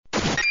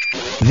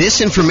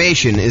This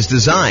information is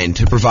designed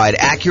to provide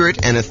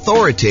accurate and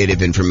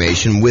authoritative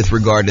information with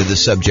regard to the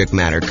subject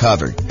matter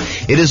covered.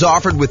 It is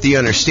offered with the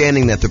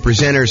understanding that the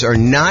presenters are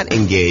not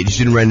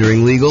engaged in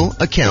rendering legal,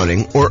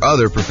 accounting, or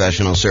other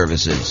professional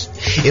services.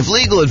 If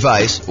legal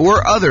advice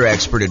or other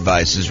expert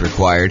advice is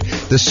required,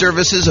 the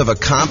services of a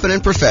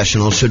competent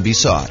professional should be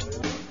sought.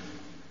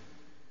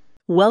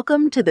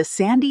 Welcome to the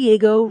San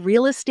Diego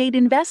Real Estate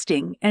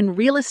Investing and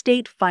Real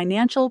Estate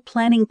Financial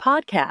Planning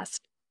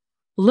Podcast.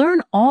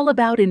 Learn all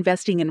about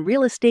investing in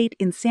real estate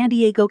in San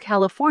Diego,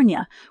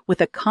 California,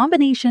 with a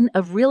combination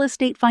of real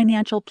estate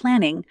financial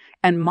planning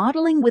and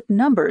modeling with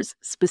numbers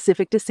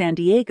specific to San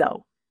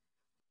Diego.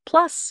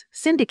 Plus,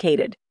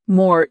 syndicated,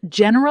 more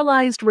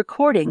generalized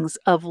recordings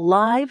of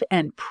live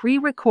and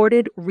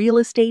pre-recorded real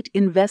estate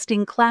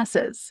investing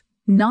classes.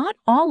 Not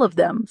all of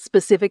them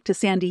specific to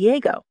San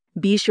Diego.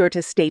 Be sure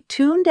to stay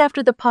tuned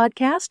after the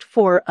podcast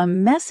for a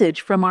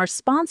message from our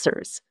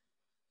sponsors.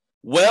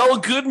 Well,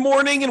 good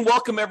morning and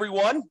welcome,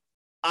 everyone.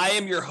 I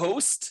am your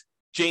host,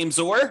 James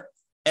Orr,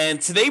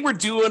 and today we're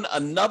doing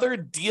another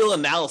deal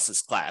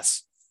analysis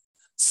class.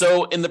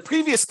 So in the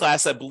previous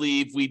class, I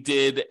believe we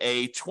did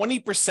a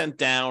 20%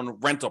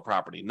 down rental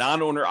property,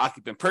 non-owner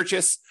occupant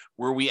purchase,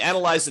 where we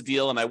analyzed the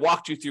deal and I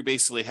walked you through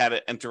basically how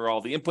to enter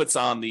all the inputs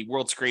on the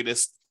world's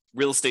greatest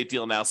real estate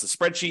deal analysis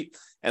spreadsheet.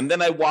 And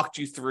then I walked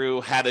you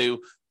through how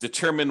to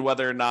determine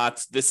whether or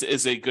not this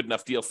is a good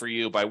enough deal for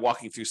you by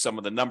walking through some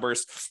of the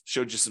numbers,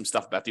 showed you some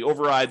stuff about the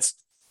overrides.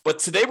 But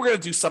today we're going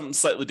to do something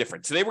slightly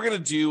different. Today we're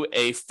going to do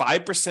a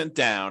 5%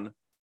 down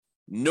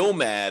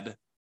Nomad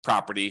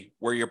property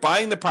where you're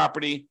buying the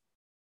property,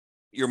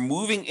 you're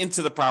moving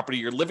into the property,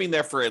 you're living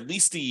there for at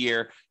least a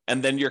year,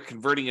 and then you're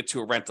converting it to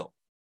a rental.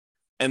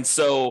 And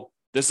so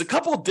there's a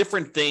couple of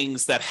different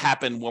things that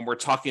happen when we're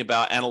talking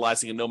about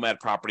analyzing a Nomad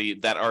property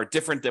that are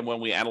different than when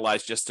we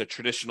analyze just a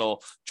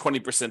traditional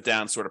 20%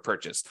 down sort of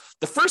purchase.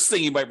 The first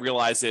thing you might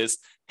realize is,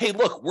 hey,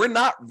 look, we're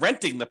not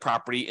renting the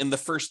property in the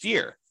first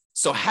year.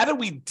 So how do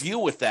we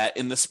deal with that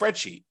in the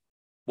spreadsheet?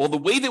 Well, the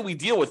way that we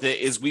deal with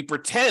it is we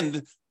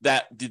pretend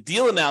that the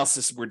deal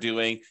analysis we're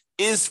doing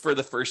is for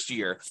the first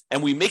year,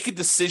 and we make a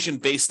decision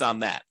based on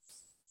that.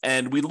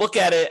 And we look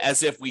at it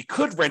as if we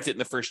could rent it in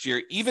the first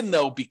year, even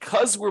though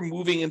because we're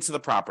moving into the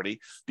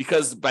property,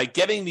 because by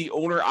getting the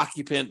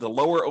owner-occupant, the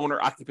lower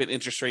owner-occupant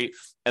interest rate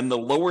and the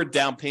lower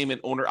down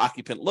payment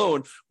owner-occupant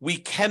loan, we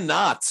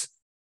cannot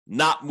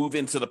not move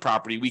into the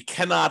property. We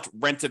cannot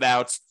rent it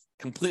out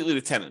completely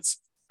to tenants.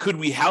 Could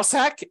we house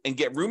hack and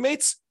get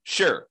roommates?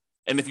 Sure.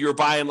 And if you were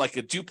buying like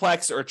a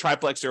duplex or a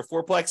triplex or a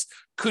fourplex,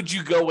 could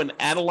you go and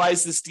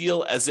analyze this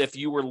deal as if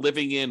you were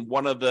living in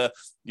one of the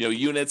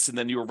units and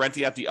then you were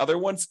renting out the other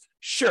ones?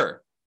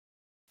 Sure.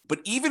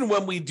 But even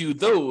when we do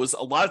those,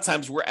 a lot of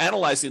times we're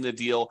analyzing the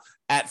deal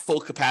at full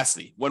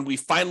capacity. When we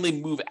finally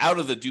move out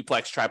of the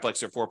duplex,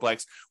 triplex, or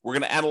fourplex, we're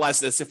going to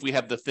analyze this if we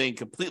have the thing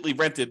completely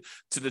rented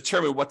to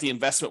determine what the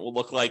investment will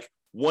look like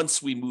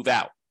once we move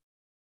out.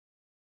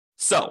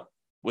 So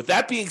with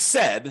that being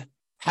said,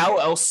 how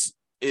else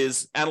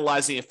is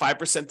analyzing a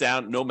 5%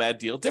 down Nomad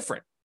deal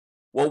different?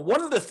 Well,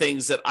 one of the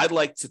things that I'd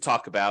like to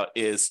talk about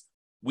is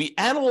we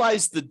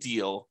analyze the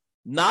deal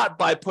not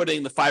by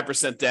putting the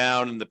 5%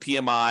 down and the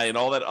PMI and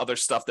all that other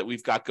stuff that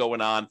we've got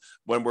going on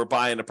when we're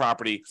buying a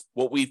property.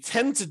 What we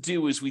tend to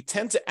do is we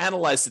tend to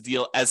analyze the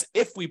deal as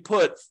if we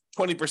put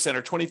 20%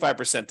 or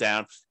 25%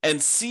 down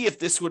and see if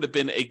this would have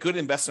been a good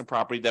investment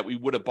property that we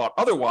would have bought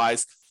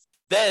otherwise.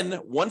 Then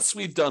once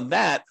we've done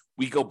that,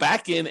 we go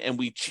back in and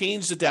we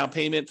change the down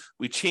payment,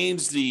 we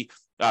change the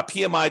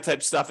PMI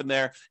type stuff in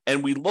there,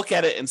 and we look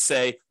at it and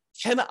say,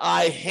 can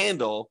I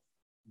handle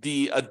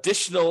the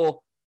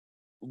additional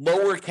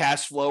lower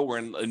cash flow, or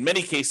in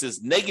many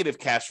cases, negative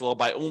cash flow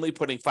by only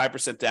putting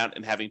 5% down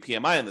and having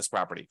PMI on this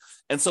property?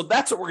 And so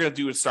that's what we're going to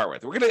do to start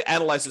with. We're going to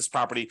analyze this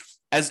property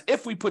as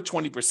if we put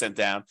 20%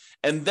 down,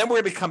 and then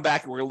we're going to come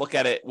back and we're going to look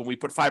at it when we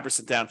put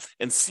 5% down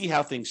and see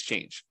how things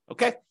change.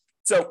 Okay?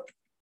 So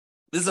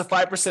this is a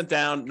 5%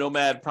 down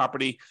Nomad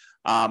property,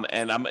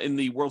 and I'm in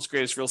the world's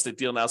greatest real estate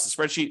deal analysis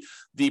spreadsheet.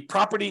 The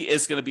property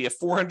is going to be a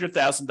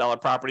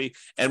 $400,000 property,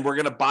 and we're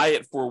going to buy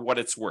it for what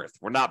it's worth.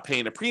 We're not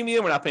paying a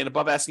premium. We're not paying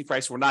above asking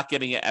price. We're not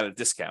getting it at a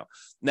discount.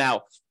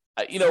 Now,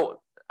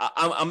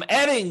 I'm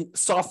adding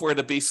software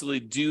to basically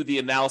do the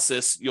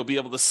analysis. You'll be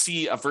able to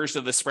see a version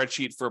of the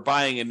spreadsheet for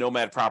buying a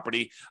Nomad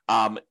property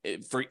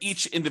for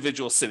each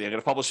individual city. I'm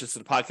going to publish this to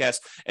the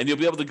podcast, and you'll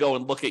be able to go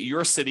and look at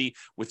your city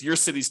with your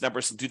city's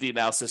numbers and do the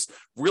analysis.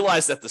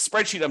 Realize that the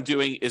spreadsheet I'm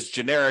doing is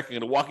generic. I'm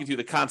going to walk you through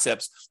the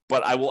concepts,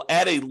 but I will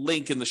add a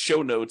link in the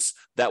show notes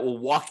that will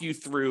walk you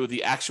through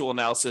the actual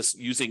analysis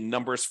using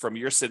numbers from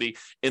your city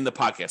in the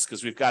podcast,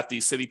 because we've got the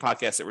city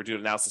podcast that we're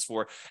doing analysis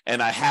for,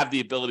 and I have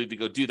the ability to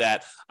go do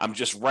that. I'm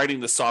just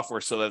writing the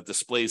software so that it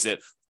displays it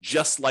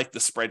just like the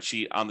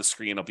spreadsheet on the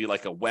screen. It'll be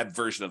like a web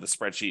version of the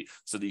spreadsheet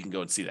so that you can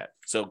go and see that.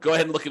 So go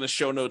ahead and look in the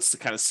show notes to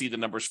kind of see the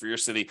numbers for your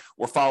city,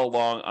 or follow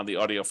along on the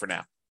audio for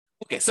now.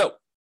 Okay, so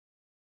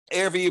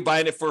ARV,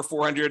 buying it for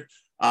 400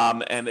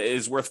 and it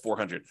is worth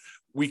 400.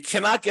 we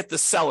cannot get the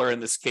seller in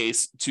this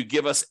case to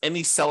give us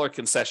any seller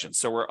concession.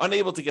 So we're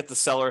unable to get the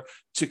seller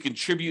to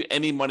contribute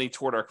any money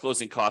toward our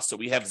closing costs. So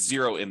we have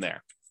zero in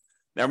there.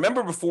 Now,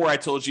 remember before I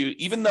told you,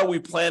 even though we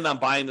planned on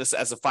buying this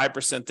as a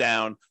 5%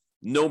 down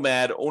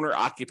Nomad owner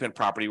occupant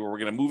property where we're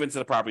going to move into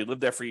the property, live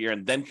there for a year,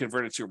 and then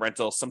convert it to a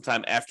rental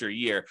sometime after a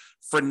year.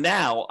 For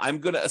now, I'm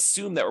going to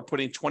assume that we're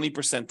putting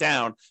 20%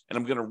 down, and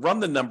I'm going to run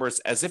the numbers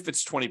as if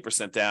it's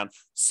 20% down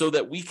so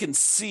that we can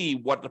see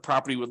what the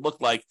property would look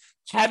like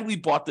had we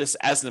bought this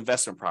as an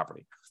investment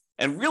property.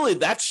 And really,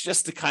 that's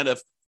just to kind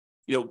of,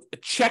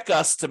 check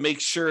us to make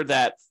sure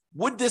that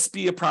would this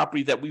be a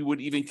property that we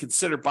would even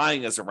consider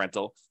buying as a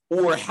rental,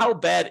 or how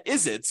bad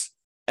is it?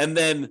 And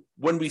then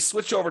when we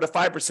switch over to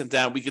 5%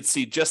 down, we could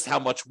see just how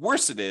much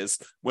worse it is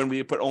when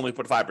we only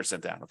put 5%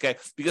 down, okay?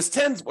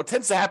 Because what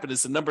tends to happen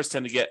is the numbers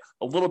tend to get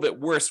a little bit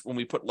worse when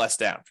we put less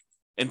down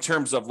in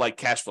terms of like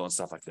cash flow and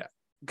stuff like that,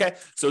 okay?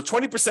 So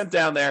 20%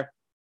 down there.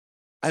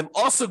 I'm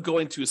also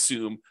going to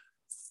assume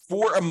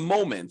for a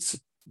moment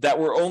that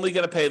we're only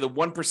going to pay the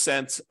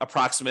 1%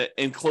 approximate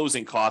in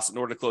closing costs in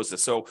order to close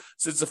this. So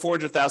since it's a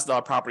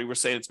 $400,000 property, we're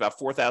saying it's about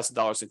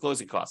 $4,000 in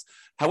closing costs.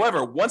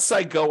 However, once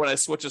I go and I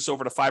switch this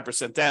over to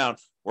 5% down,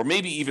 or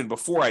maybe even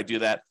before I do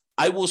that,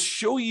 I will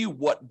show you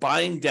what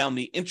buying down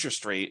the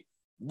interest rate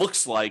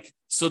looks like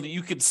so that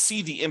you can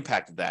see the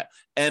impact of that.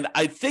 And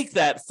I think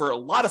that for a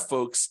lot of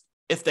folks,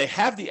 if they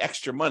have the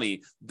extra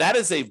money, that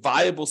is a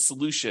viable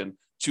solution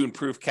to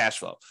improve cash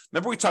flow.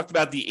 Remember we talked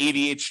about the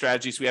 88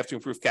 strategies we have to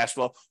improve cash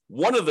flow?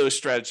 One of those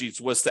strategies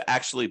was to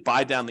actually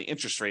buy down the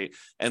interest rate.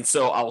 And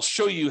so I'll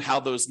show you how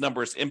those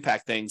numbers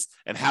impact things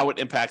and how it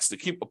impacts the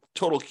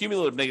total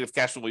cumulative negative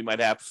cash flow we might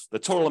have, the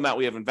total amount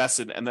we have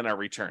invested, and then our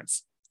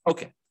returns.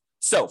 Okay,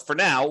 so for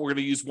now, we're going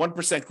to use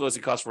 1%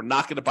 closing costs. We're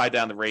not going to buy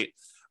down the rate.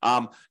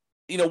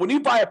 When you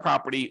buy a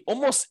property,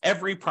 almost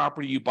every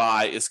property you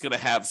buy is going to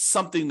have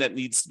something that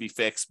needs to be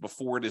fixed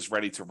before it is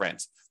ready to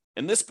rent.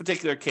 In this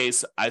particular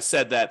case, I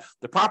said that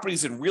the property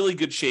is in really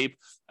good shape.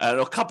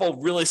 A couple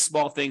really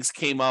small things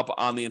came up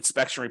on the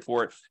inspection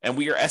report, and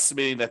we are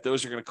estimating that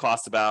those are going to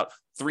cost about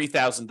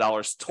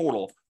 $3,000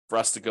 total for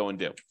us to go and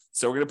do.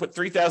 So we're going to put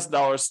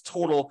 $3,000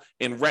 total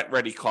in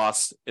rent-ready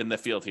costs in the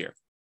field here.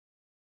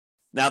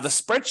 Now, the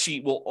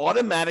spreadsheet will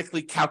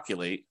automatically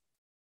calculate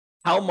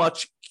how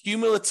much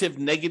cumulative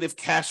negative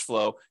cash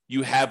flow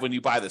you have when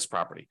you buy this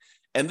property.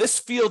 And this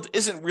field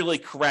isn't really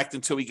correct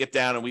until we get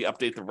down and we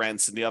update the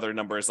rents and the other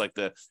numbers like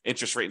the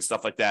interest rate and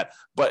stuff like that.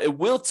 But it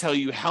will tell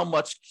you how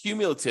much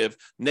cumulative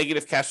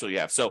negative cash flow you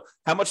have. So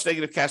how much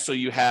negative cash flow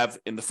you have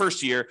in the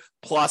first year,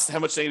 plus how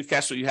much negative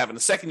cash flow you have in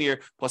the second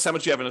year, plus how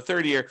much you have in the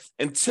third year,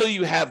 until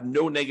you have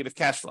no negative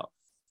cash flow.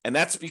 And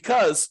that's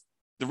because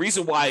the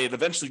reason why it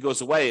eventually goes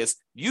away is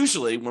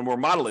usually when we're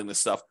modeling this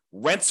stuff,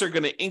 rents are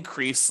going to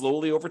increase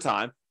slowly over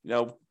time,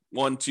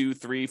 1, 2,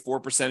 3,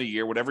 4% a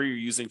year, whatever you're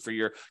using for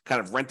your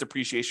kind of rent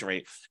depreciation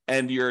rate.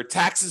 And your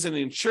taxes and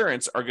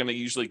insurance are going to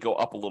usually go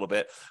up a little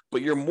bit,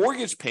 but your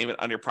mortgage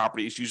payment on your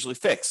property is usually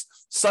fixed,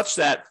 such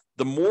that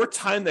the more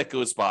time that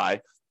goes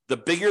by, the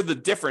bigger the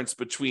difference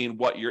between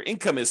what your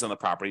income is on the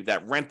property,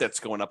 that rent that's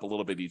going up a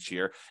little bit each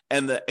year,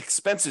 and the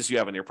expenses you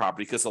have on your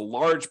property, because a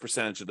large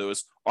percentage of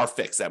those are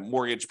fixed. That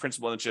mortgage,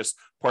 principal, and interest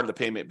part of the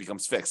payment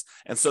becomes fixed.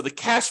 And so the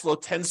cash flow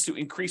tends to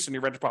increase in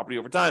your rental property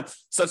over time,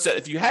 such that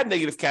if you had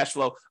negative cash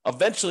flow,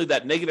 eventually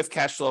that negative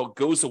cash flow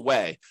goes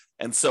away.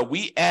 And so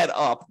we add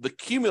up the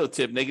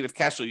cumulative negative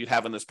cash flow you'd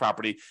have on this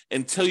property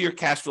until your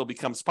cash flow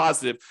becomes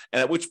positive,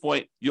 and at which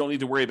point you don't need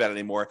to worry about it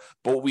anymore.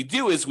 But what we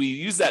do is we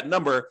use that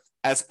number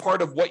as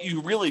part of what you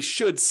really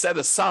should set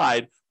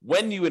aside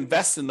when you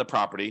invest in the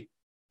property,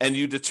 and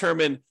you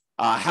determine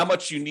how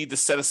much you need to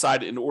set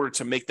aside in order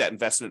to make that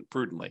investment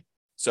prudently.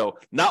 So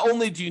not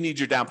only do you need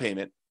your down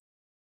payment,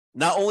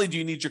 not only do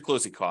you need your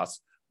closing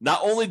costs, not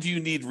only do you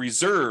need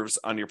reserves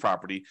on your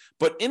property,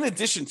 but in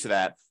addition to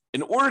that,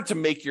 in order to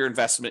make your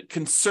investment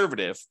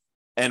conservative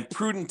and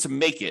prudent to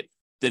make it,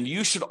 then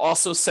you should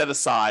also set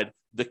aside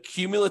the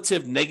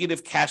cumulative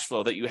negative cash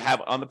flow that you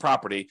have on the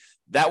property.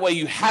 That way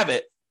you have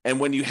it. And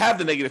when you have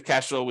the negative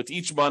cash flow with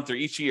each month or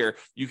each year,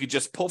 you could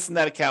just pull from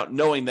that account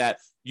knowing that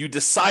you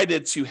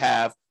decided to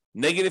have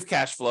negative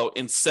cash flow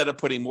instead of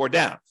putting more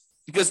down.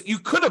 Because you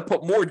could have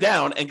put more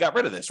down and got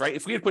rid of this, right?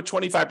 If we had put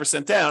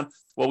 25% down,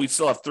 well, we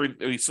still have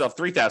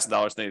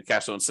 $3,000 negative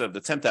cash flow instead of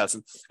the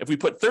 $10,000. If we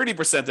put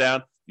 30%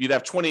 down, you'd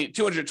have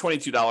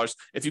 $222.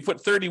 If you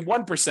put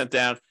 31%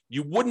 down,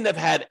 you wouldn't have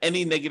had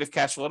any negative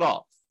cash flow at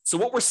all. So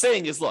what we're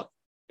saying is, look,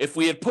 if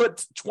we had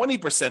put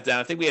 20% down,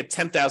 I think we had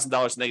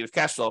 $10,000 negative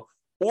cash flow,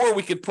 or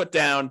we could put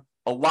down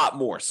a lot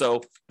more.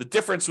 So the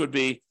difference would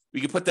be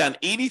we could put down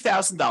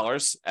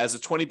 $80,000 as a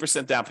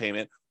 20% down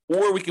payment,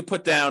 or we could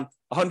put down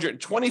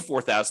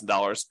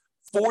 $124,000,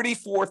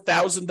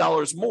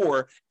 $44,000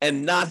 more,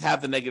 and not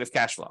have the negative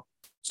cash flow.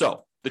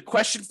 So the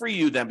question for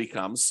you then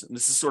becomes, and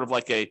this is sort of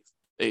like a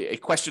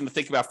question to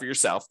think about for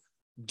yourself,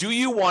 do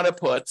you want to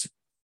put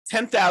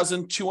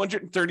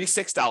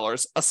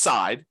 $10,236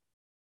 aside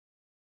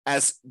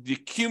as the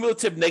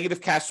cumulative negative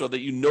cash flow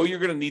that you know you're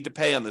going to need to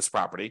pay on this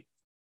property?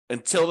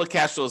 until the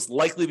cash flow is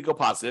likely to go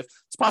positive.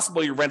 It's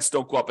possible your rents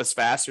don't go up as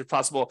fast. It's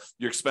possible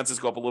your expenses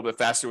go up a little bit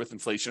faster with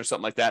inflation or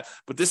something like that.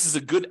 But this is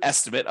a good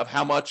estimate of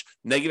how much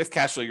negative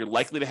cash flow you're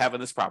likely to have in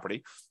this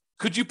property.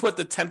 Could you put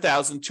the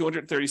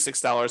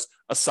 $10,236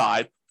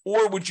 aside,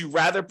 or would you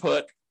rather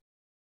put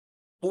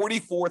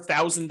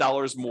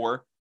 $44,000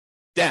 more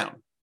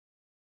down?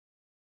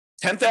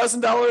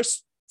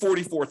 $10,000,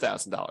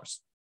 $44,000.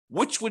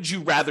 Which would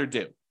you rather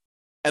do?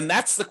 And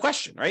that's the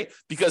question, right?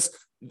 Because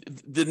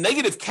the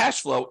negative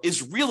cash flow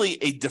is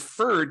really a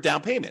deferred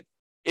down payment.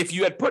 If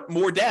you had put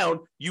more down,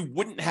 you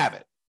wouldn't have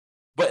it.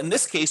 But in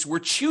this case, we're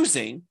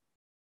choosing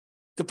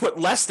to put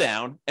less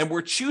down, and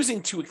we're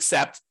choosing to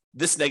accept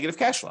this negative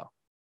cash flow.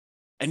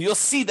 And you'll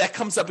see that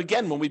comes up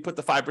again when we put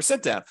the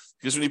 5% down,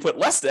 because when you put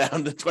less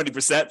down than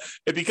 20%,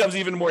 it becomes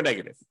even more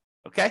negative.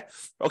 Okay.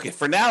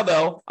 For now,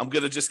 though, I'm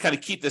going to just kind of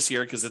keep this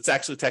here because it's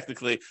actually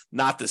technically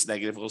not this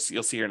negative.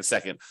 You'll see here in a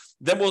second.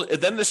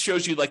 Then this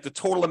shows you like the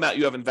total amount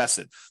you have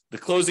invested, the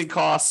closing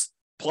costs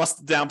plus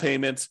the down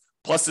payment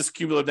plus this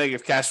cumulative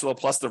negative cash flow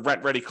plus the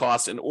rent ready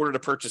costs in order to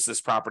purchase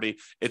this property.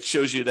 It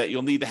shows you that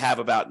you'll need to have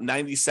about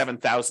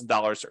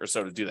 $97,000 or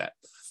so to do that.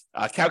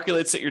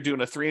 Calculates that you're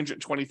doing a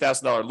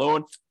 $320,000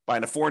 loan,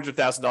 buying a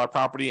 $400,000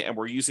 property, and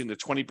we're using the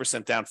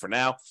 20% down for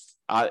now.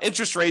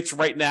 Interest rates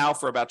right now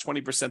for about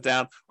 20%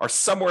 down are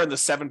somewhere in the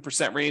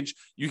 7% range.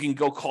 You can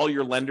go call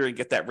your lender and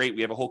get that rate.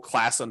 We have a whole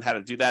class on how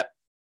to do that.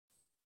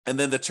 And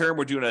then the term,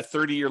 we're doing a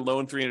 30-year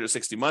loan,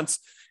 360 months.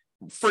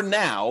 For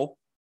now,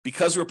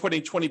 because we're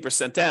putting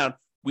 20% down,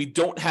 we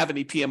don't have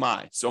any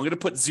PMI. So I'm going to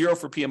put 0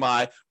 for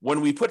PMI.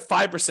 When we put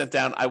 5%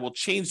 down, I will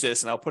change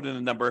this and I'll put in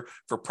a number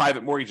for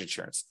private mortgage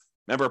insurance.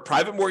 Remember,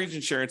 private mortgage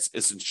insurance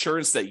is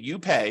insurance that you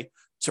pay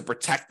to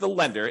protect the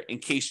lender in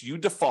case you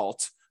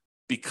default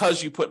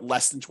because you put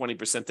less than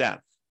 20% down.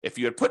 If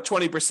you had put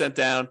 20%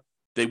 down,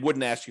 they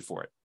wouldn't ask you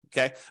for it,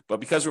 okay?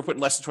 But because we're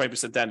putting less than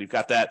 20% down, you've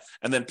got that.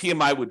 And then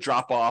PMI would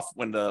drop off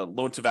when the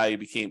loan to value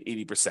became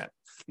 80%.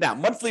 Now,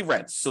 monthly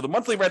rents. So the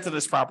monthly rent of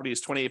this property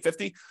is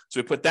 $2,850. So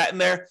we put that in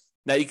there.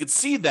 Now you can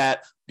see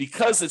that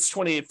because it's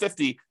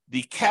 $2,850,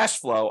 the cash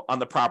flow on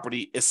the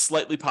property is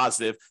slightly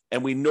positive,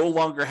 and we no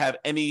longer have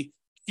any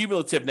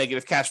cumulative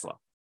negative cash flow.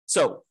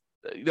 So,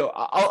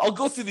 I'll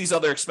go through these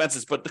other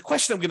expenses, but the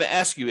question I'm going to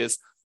ask you is,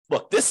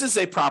 look, this is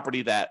a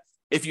property that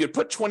if you had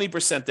put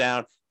 20%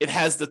 down, it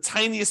has the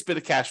tiniest bit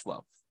of cash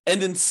flow.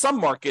 And in some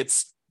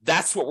markets,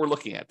 that's what we're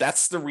looking at.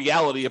 That's the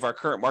reality of our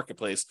current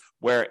marketplace,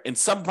 where in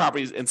some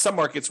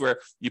markets where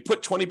you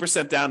put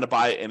 20% down to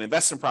buy an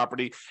investment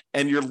property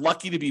and you're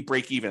lucky to be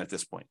break even at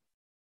this point,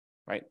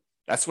 right?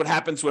 That's what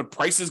happens when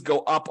prices go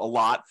up a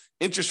lot,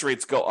 interest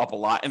rates go up a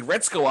lot, and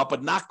rents go up,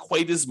 but not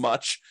quite as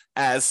much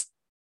as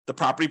the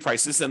property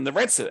prices and the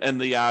rents and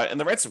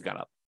the rents have gone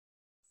up.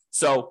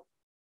 So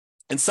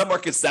in some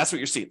markets, that's what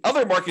you're seeing.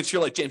 Other markets,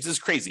 you're like, James, this is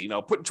crazy.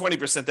 Putting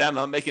 20% down,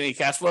 not making any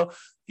cash flow.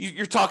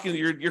 You're talking,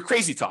 you're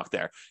crazy talk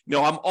there.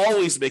 I'm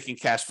always making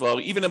cash flow,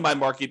 even in my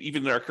market,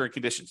 even in our current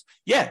conditions.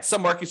 Yeah,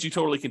 some markets you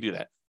totally can do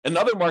that. In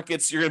other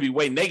markets, you're going to be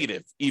way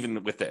negative,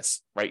 even with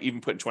this, right?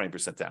 Even putting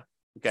 20% down.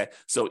 Okay,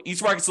 so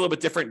each market's a little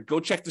bit different. Go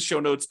check the show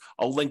notes.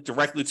 I'll link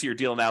directly to your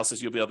deal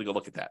analysis. You'll be able to go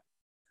look at that.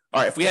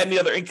 All right, if we had any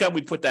other income,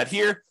 we'd put that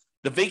here.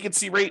 The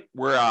vacancy rate,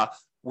 we're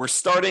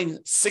starting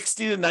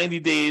 60 to 90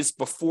 days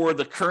before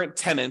the current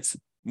tenant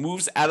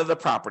moves out of the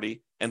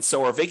property. And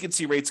so our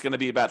vacancy rate is going to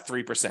be about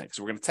 3%.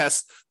 So we're going to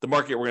test the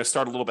market. We're going to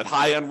start a little bit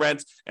high on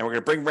rent, and we're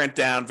going to bring rent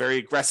down very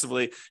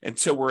aggressively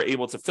until we're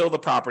able to fill the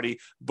property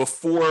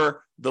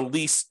before the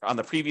lease on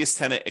the previous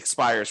tenant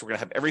expires. We're going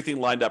to have everything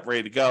lined up,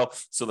 ready to go.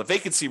 So the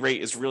vacancy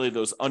rate is really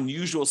those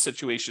unusual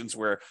situations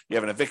where you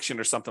have an eviction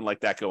or something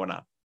like that going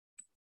on.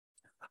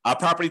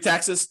 Property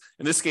taxes,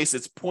 in this case,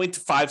 it's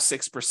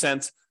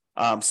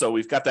 0.56%. So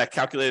we've got that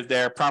calculated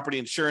there. Property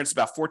insurance,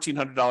 about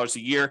 $1,400 a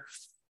year.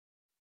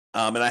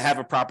 And I have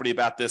a property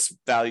about this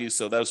value,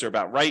 so those are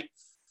about right.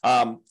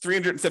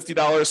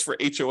 $350 for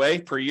HOA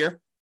per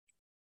year.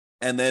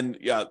 And then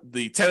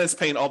the tenant's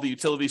paying all the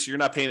utilities, so you're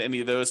not paying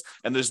any of those.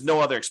 And there's no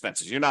other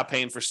expenses. You're not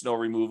paying for snow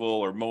removal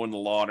or mowing the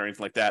lawn or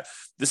anything like that.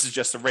 This is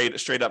just a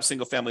straight up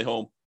single family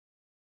home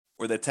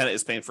where the tenant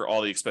is paying for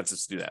all the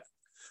expenses to do that.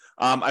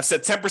 I've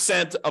said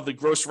 10% of the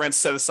gross rent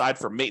set aside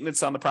for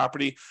maintenance on the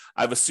property.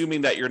 I'm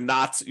assuming that you're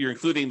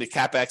including the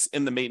CapEx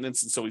in the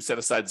maintenance. And so we set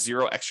aside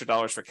 $0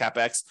 extra for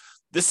CapEx.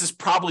 This is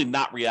probably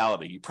not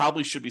reality. You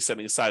probably should be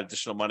setting aside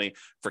additional money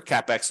for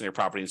CapEx in your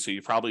property. And so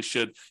you probably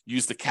should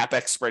use the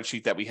CapEx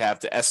spreadsheet that we have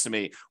to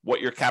estimate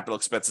what your capital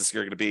expenses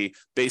are going to be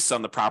based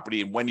on the property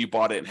and when you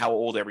bought it and how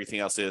old everything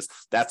else is.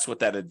 That's what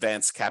that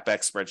advanced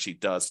CapEx spreadsheet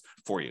does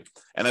for you.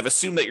 And I've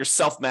assumed that you're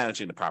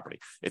self-managing the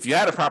property. If you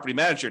had a property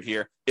manager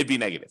here, it'd be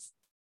negative,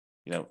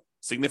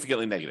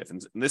 significantly negative.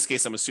 And in this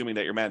case, I'm assuming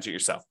that you're managing it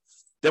yourself.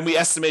 Then we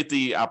estimate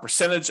the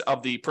percentage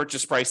of the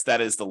purchase price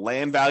that is the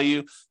land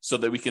value, so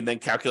that we can then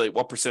calculate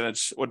what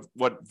percentage,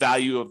 what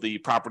value of the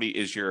property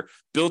is your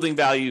building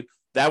value.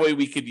 That way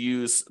we could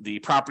use the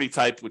property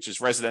type, which is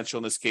residential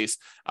in this case,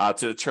 to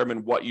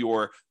determine what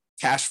your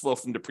cash flow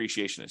from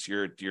depreciation is,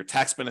 your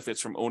tax benefits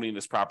from owning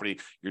this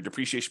property, your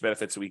depreciation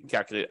benefits, so we can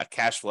calculate a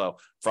cash flow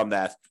from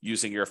that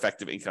using your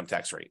effective income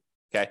tax rate.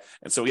 Okay.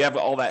 And so we have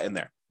all that in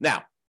there.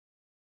 Now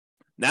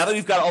that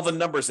we've got all the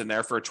numbers in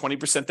there for a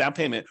 20% down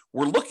payment,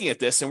 we're looking at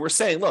this and we're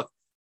saying, look,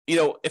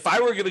 if I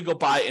were going to go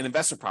buy an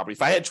investment property,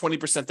 if I had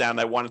 20% down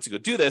and I wanted to go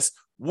do this,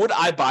 would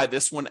I buy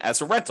this one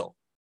as a rental?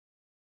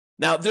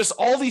 Now, there's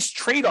all these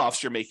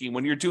trade-offs you're making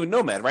when you're doing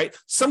Nomad, right?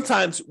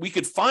 Sometimes we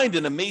could find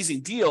an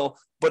amazing deal,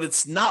 but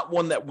it's not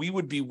one that we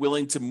would be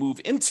willing to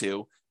move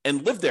into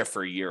and live there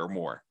for a year or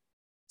more.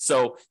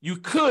 So you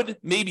could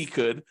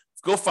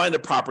go find a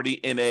property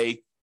in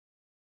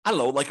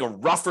like a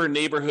rougher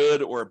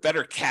neighborhood or a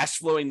better cash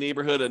flowing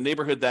neighborhood, a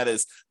neighborhood that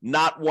is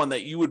not one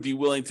that you would be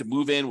willing to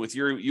move in with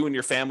you and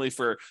your family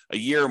for a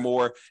year or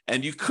more,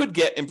 and you could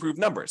get improved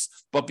numbers.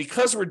 But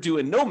because we're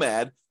doing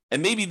Nomad,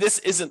 and maybe this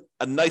isn't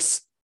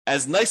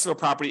as nice of a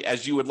property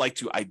as you would like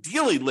to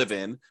ideally live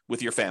in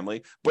with your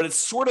family, but it's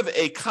sort of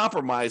a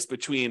compromise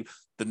between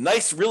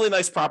the really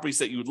nice properties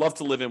that you would love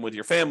to live in with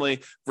your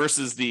family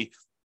versus the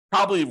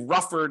probably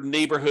rougher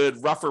neighborhood,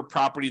 rougher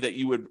property that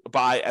you would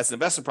buy as an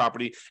investment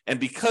property. And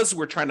because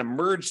we're trying to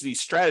merge these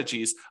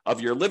strategies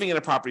of you're living in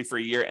a property for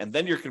a year and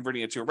then you're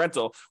converting it to a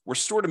rental, we're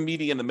sort of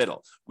meeting in the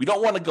middle. We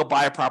don't want to go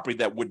buy a property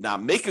that would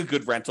not make a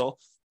good rental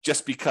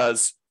just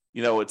because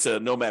it's a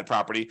Nomad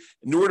property,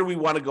 nor do we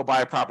want to go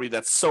buy a property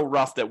that's so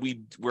rough that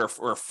we're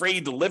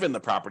afraid to live in the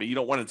property. You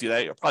don't want to do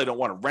that. You probably don't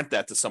want to rent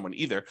that to someone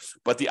either.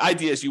 But the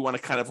idea is you want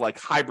to kind of like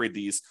hybrid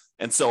these.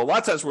 And so a lot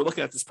of times we're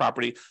looking at this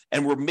property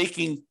and we're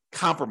making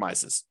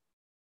compromises.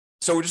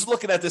 So we're just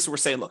looking at this and we're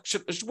saying, look,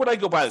 would I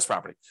go buy this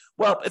property?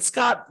 Well, it's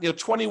got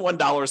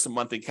 $21 a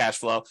month in cash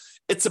flow.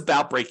 It's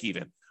about break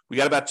even. We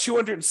got about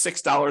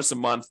 $206 a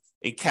month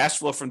in cash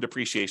flow from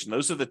depreciation.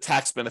 Those are the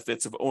tax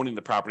benefits of owning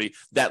the property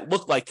that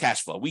look like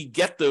cash flow. We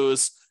get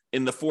those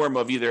in the form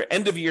of either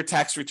end of year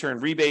tax return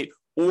rebate,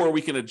 or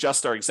we can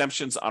adjust our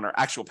exemptions on our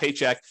actual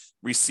paycheck,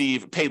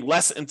 pay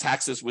less in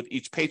taxes with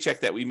each paycheck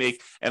that we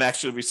make, and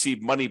actually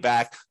receive money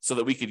back so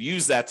that we could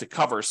use that to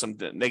cover some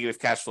negative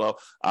cash flow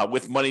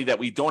with money that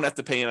we don't have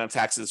to pay in on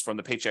taxes from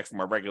the paycheck from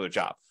our regular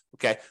job.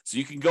 Okay, so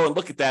you can go and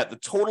look at that. The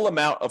total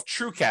amount of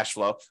true cash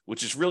flow,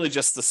 which is really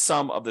just the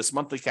sum of this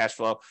monthly cash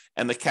flow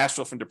and the cash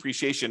flow from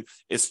depreciation,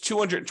 is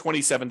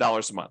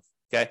 $227 a month.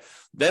 Okay,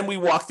 then we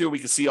walk through, we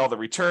can see all the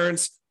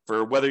returns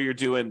for whether you're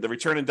doing the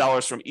return in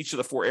dollars from each of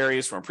the four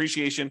areas, from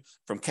appreciation,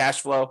 from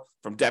cash flow,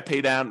 from debt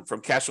pay down, from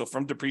cash flow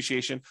from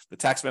depreciation, the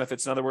tax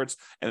benefits, in other words,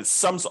 and it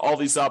sums all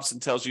these up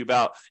and tells you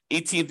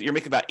you're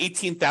making about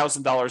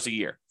 $18,000 a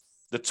year.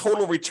 The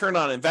total return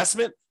on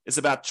investment is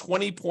about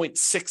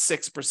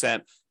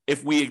 20.66%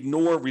 if we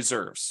ignore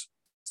reserves.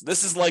 So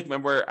this is like,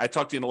 remember I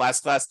talked to you in the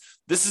last class,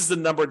 this is the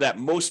number that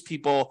most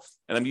people,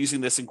 and I'm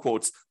using this in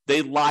quotes,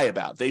 they lie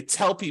about. They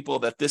tell people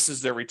that this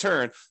is their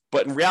return,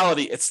 but in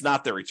reality, it's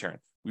not their return.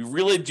 We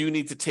really do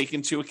need to take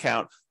into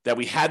account that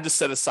we had to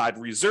set aside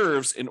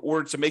reserves in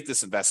order to make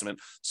this investment.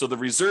 So the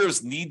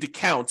reserves need to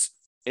count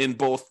in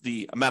both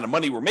the amount of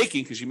money we're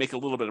making, because you make a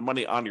little bit of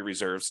money on your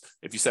reserves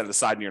if you set it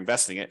aside and you're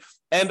investing it,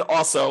 and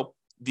also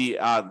the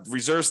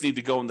reserves need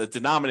to go in the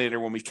denominator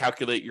when we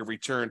calculate your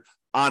return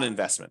on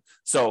investment.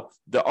 So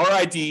the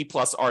RID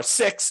plus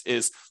R6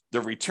 is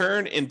the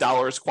return in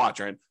dollars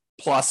quadrant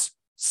plus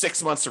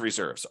 6 months of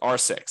reserves,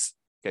 R6.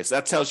 Okay, so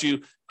that tells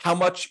you how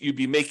much you'd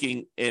be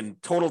making in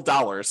total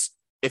dollars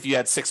if you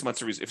had 6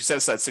 months of if you set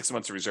aside 6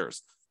 months of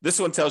reserves. This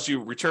one tells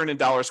you return in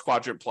dollars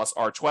quadrant plus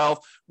R12,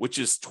 which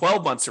is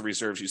 12 months of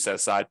reserves you set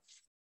aside.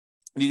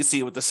 And you can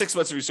see with the 6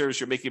 months of reserves,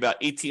 you're making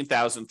about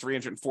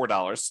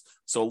 $18,304.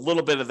 So a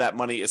little bit of that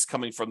money is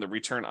coming from the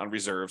return on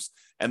reserves.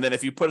 And then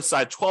if you put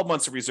aside 12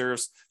 months of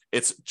reserves,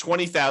 it's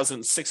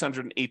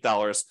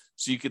 $20,608.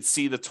 So you could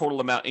see the total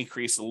amount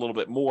increase a little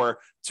bit more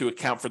to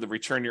account for the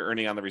return you're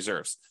earning on the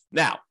reserves.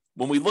 Now,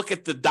 when we look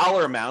at the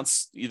dollar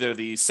amounts, either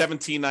the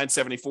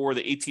 $17,974,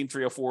 the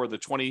 $18,304, the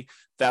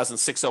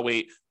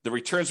 $20,608, the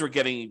returns we're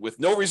getting with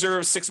no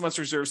reserves, 6 months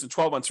reserves, and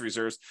 12 months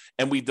reserves,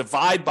 and we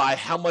divide by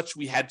how much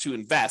we had to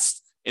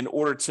invest in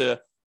order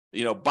to,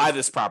 buy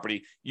this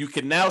property, you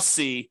can now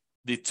see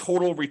the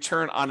total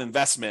return on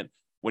investment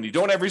when you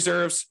don't have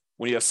reserves,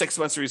 when you have 6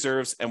 months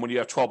reserves, and when you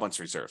have 12 months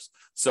reserves.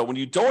 So when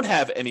you don't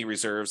have any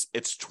reserves,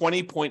 it's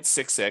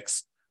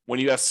 20.66. When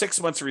you have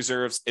 6 months of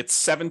reserves, it's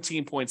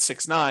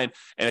 17.69.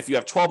 And if you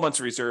have 12 months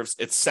of reserves,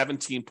 it's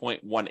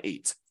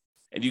 17.18.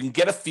 And you can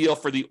get a feel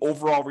for the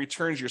overall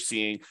returns you're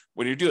seeing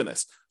when you're doing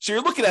this. So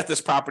you're looking at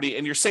this property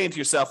and you're saying to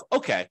yourself,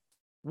 okay,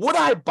 would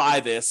I buy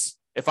this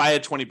if I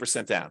had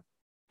 20% down?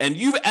 And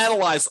you've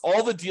analyzed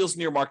all the deals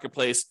in your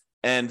marketplace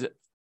and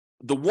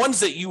the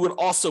ones that you would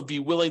also be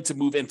willing to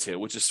move into,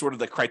 which is sort of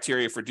the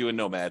criteria for doing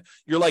Nomad.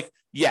 You're like,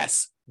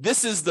 yes,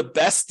 this is the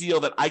best deal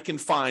that I can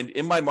find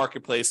in my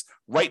marketplace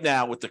right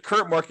now with the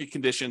current market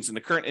conditions and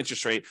the current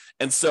interest rate.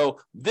 And so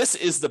this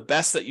is the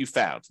best that you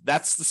found.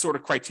 That's the sort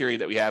of criteria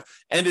that we have,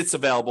 and it's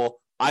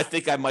available. I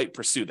think I might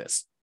pursue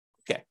this.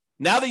 Okay.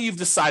 Now that you've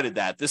decided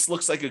that this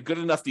looks like a good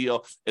enough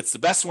deal, it's the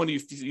best one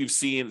you've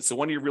seen, it's the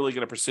one you're really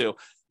going to pursue.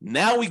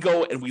 Now we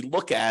go and we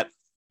look at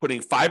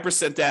putting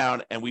 5%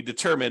 down, and we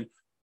determine,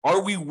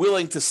 are we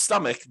willing to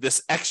stomach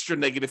this extra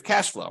negative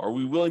cash flow? Are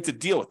we willing to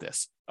deal with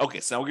this?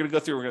 Okay, so now we're going to go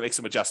through, we're going to make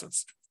some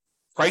adjustments.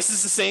 Price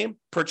is the same,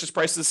 purchase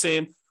price is the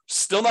same,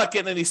 still not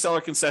getting any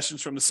seller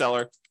concessions from the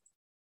seller.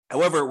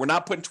 However, we're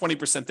not putting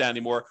 20% down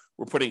anymore,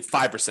 we're putting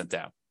 5%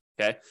 down,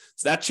 okay?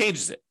 So that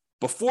changes it.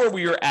 Before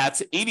we were at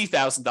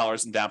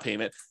 $80,000 in down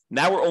payment,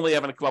 now we're only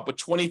having to come up with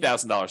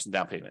 $20,000 in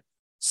down payment.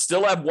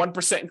 Still have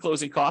 1% in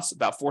closing costs,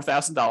 about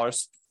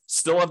 $4,000.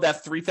 Still have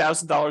that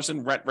 $3,000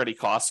 in rent-ready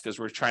costs because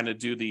we're trying to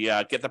do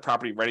the get the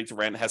property ready to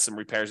rent, has some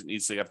repairs that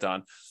needs to get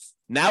done.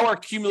 Now our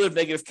cumulative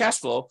negative cash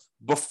flow,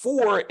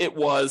 before it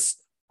was,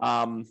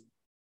 I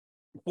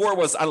don't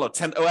know,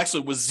 10. Oh,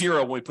 actually, it was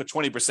zero when we put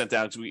 20%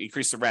 down because we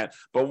increased the rent.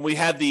 But when we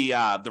had the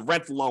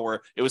rent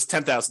lower, it was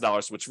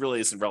 $10,000, which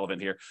really isn't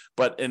relevant here.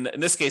 But in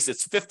this case,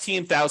 it's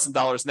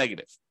 $15,000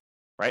 negative,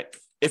 right?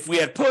 If we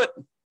had put,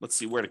 let's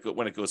see where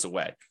when it goes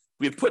away.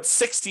 We had put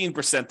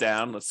 16%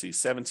 down. Let's see,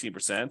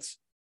 17%,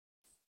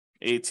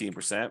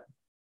 18%,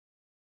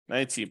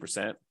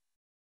 19%.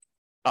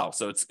 Oh,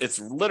 so it's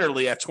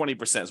literally at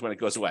 20% is when it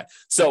goes away.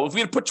 So if we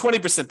had put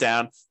 20%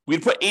 down,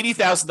 we'd put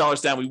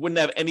 $80,000 down, we wouldn't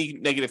have any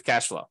negative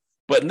cash flow.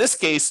 But in this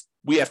case,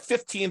 we have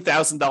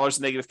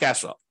 $15,000 negative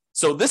cash flow.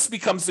 So this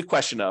becomes the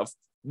question of,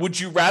 would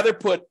you rather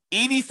put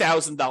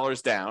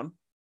 $80,000 down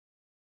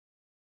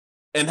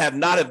and have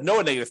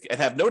no negative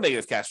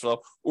cash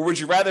flow, or would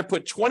you rather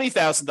put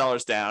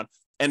 $20,000 down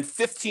and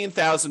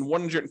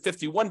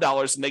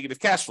 $15,151 in negative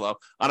cash flow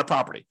on a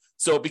property?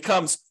 So it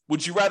becomes,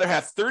 would you rather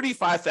have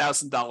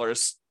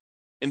 $35,000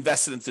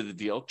 invested into the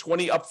deal,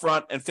 $20,000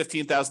 upfront and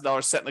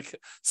 $15,000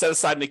 set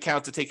aside an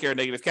account to take care of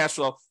negative cash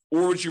flow,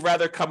 or would you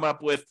rather come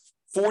up with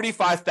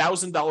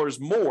 $45,000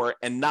 more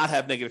and not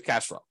have negative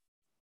cash flow?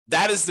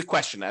 That is the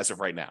question as of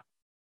right now.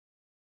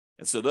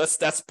 And so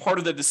that's part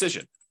of the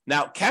decision.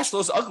 Now, cash flow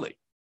is ugly.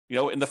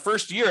 In the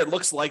first year, it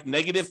looks like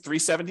negative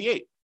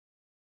 $378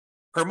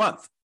 per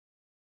month.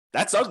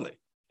 That's ugly.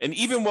 And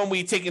even when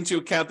we take into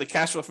account the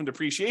cash flow from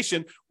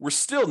depreciation, we're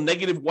still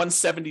negative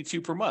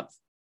 $172 per month.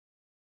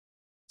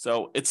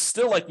 So it's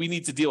still like we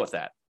need to deal with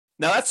that.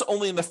 Now, that's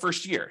only in the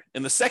first year.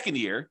 In the second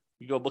year,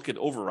 you go look at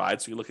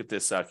override. So you look at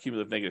this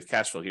cumulative negative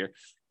cash flow here.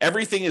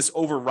 Everything is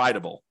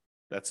overridable.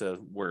 That's a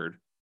word.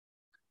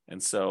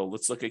 And so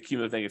let's look at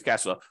cumulative negative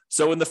cash flow.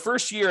 So in the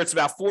first year, it's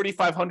about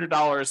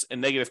 $4,500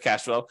 in negative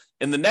cash flow.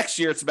 In the next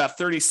year, it's about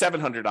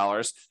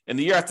 $3,700. In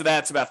the year after that,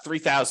 it's about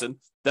 $3,000.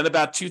 Then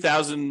about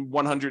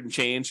 $2,100 and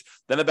change.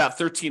 Then about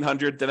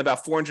 $1,300. Then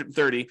about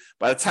 $430.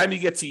 By the time you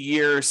get to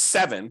year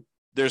 7,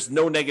 there's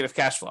no negative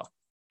cash flow.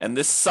 And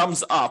this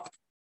sums up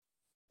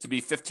to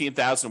be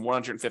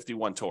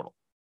 $15,151 total.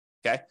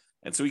 Okay.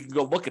 And so we can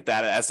go look at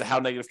that as to how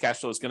negative cash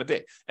flow is going to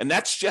be. And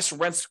that's just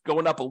rents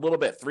going up a little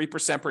bit,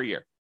 3% per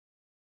year.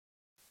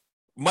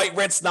 Might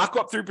rents not go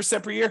up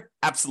 3% per year?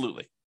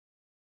 Absolutely.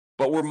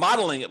 But we're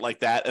modeling it like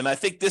that. And I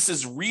think this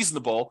is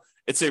reasonable.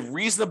 It's a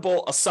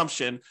reasonable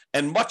assumption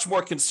and much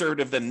more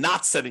conservative than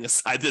not setting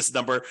aside this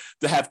number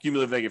to have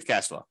cumulative negative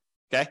cash flow.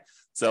 Okay.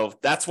 So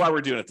that's why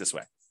we're doing it this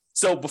way.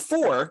 So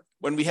before,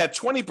 when we had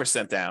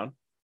 20% down,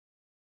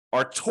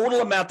 our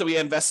total amount that we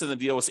had invested in the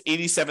deal was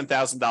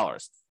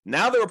 $87,000.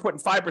 Now that we're putting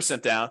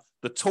 5% down,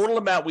 the total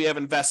amount we have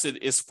invested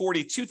is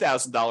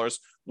 $42,000,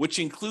 which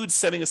includes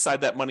setting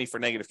aside that money for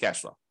negative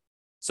cash flow.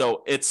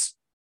 So it's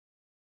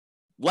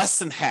less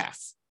than half,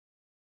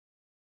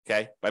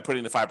 okay, by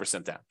putting the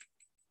 5% down,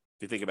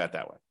 if you think about it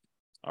that way.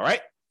 All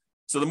right.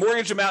 So the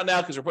mortgage amount now,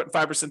 because we're putting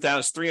 5% down,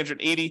 is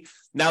 $380.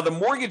 Now the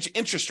mortgage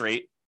interest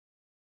rate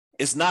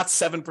is not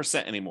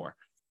 7% anymore.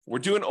 We're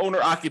doing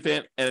owner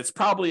occupant, and it's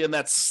probably in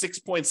that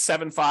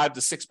 6.75 to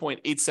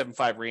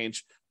 6.875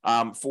 range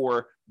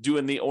for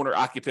doing the owner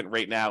occupant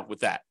rate now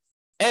with that.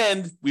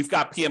 And we've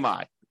got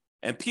PMI.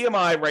 And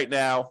PMI right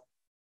now,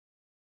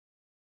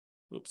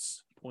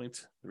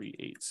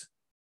 0.38.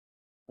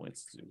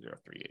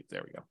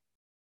 There we go.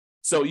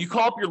 So you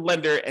call up your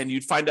lender and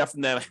you'd find out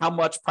from them how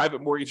much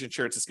private mortgage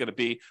insurance is going to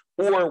be.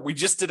 Or we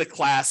just did a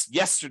class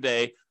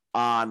yesterday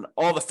on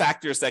all the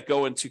factors that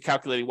go into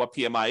calculating what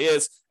PMI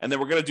is. And then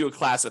we're going to do a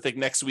class, I think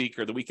next week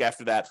or the week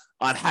after that,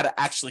 on how to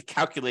actually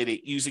calculate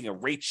it using a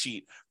rate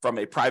sheet from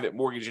a private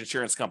mortgage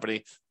insurance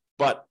company.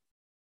 But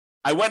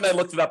I went and I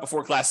looked it up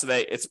before class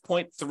today. It's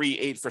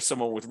 0.38 for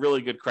someone with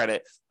really good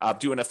credit,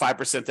 doing a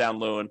 5% down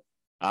loan,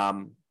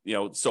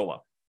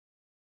 solo.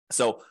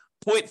 So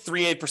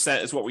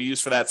 0.38% is what we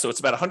use for that. So it's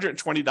about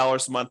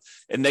 $120 a month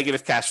in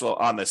negative cash flow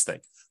on this thing.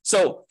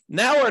 So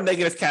now our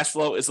negative cash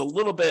flow is a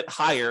little bit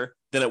higher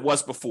than it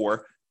was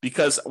before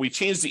because we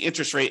changed the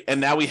interest rate and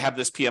now we have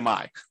this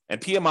PMI. And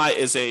PMI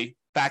is a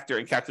factor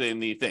in calculating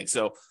the thing.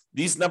 So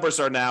these numbers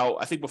are now,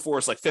 I think before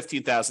it's like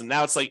 $15,000.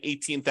 Now it's like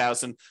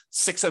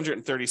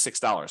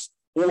 $18,636.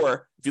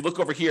 Or if you look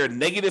over here,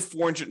 negative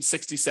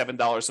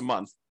 $467 a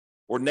month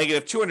or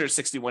negative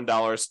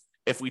 $261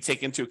 if we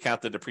take into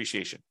account the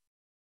depreciation,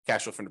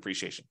 cash flow from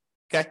depreciation.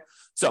 Okay.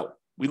 So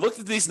we looked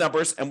at these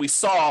numbers and we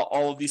saw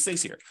all of these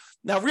things here.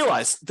 Now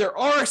realize there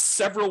are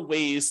several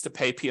ways to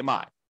pay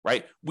PMI,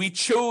 right? We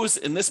chose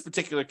in this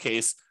particular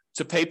case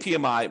to pay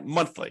PMI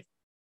monthly.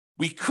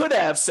 We could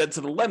have said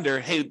to the lender,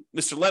 hey,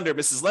 Mr. Lender,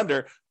 Mrs.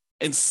 Lender,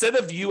 instead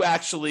of you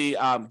actually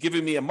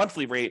giving me a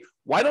monthly rate,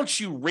 why don't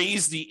you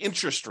raise the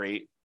interest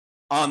rate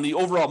on the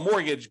overall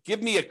mortgage?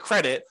 Give me a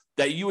credit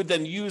that you would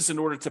then use in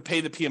order to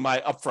pay the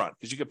PMI upfront,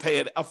 because you could pay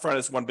it upfront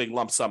as one big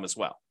lump sum as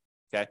well.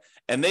 Okay.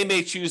 And they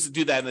may choose to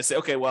do that. And they say,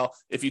 okay, well,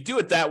 if you do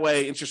it that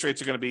way, interest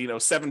rates are going to be,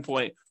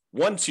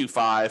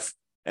 7.125,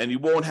 and you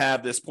won't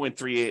have this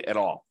 0.38 at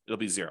all. It'll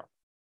be zero.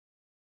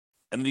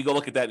 And then you go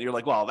look at that and you're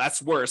like, well,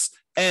 that's worse.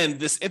 And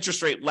this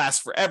interest rate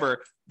lasts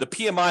forever. The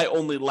PMI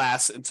only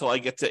lasts until I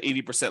get to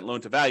 80% loan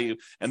to value,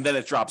 and then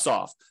it drops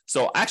off.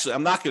 So actually,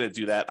 I'm not going to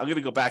do that. I'm going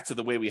to go back to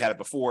the way we had it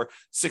before,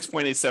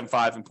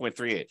 6.875 and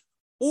 0.38.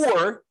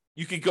 Or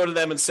you could go to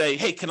them and say,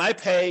 hey, can I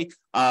pay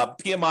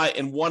PMI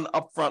in one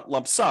upfront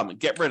lump sum and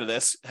get rid of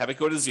this, have it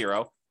go to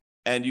zero,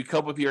 and you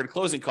come up here to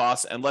closing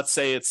costs, and let's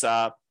say it's,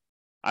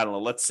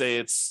 let's say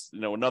it's,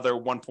 another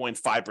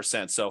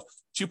 1.5%. So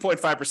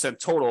 2.5%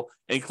 total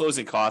in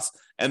closing costs,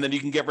 and then you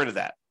can get rid of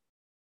that.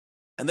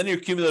 And then your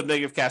cumulative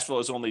negative cash flow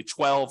is only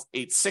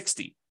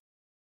 12,860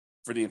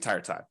 for the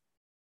entire time.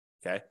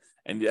 Okay.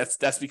 And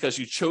that's because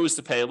you chose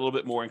to pay a little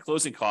bit more in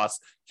closing costs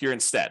here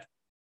instead.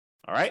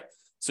 All right.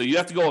 So you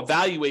have to go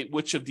evaluate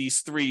which of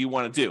these three you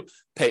want to do.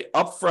 Pay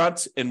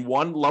upfront in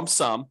one lump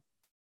sum,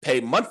 pay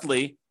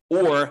monthly,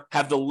 or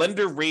have the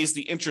lender raise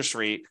the interest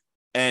rate,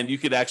 and you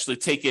could actually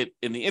take it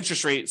in the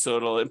interest rate, so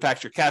it'll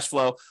impact your cash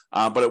flow,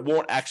 but it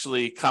won't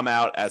actually come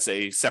out as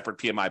a separate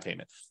PMI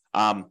payment.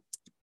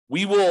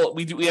 We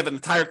have an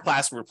entire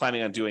class we're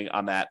planning on doing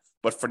on that,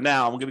 but for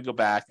now, I'm going to go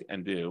back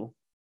and do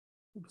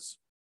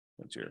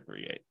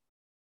 0.038.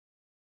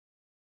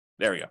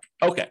 There we go.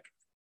 Okay.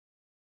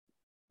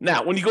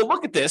 Now, when you go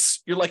look at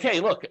this, you're like, hey,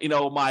 look,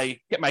 my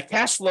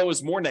cash flow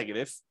is more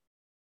negative.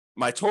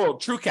 My total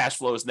true cash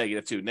flow is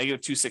negative too,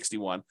 negative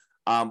 261.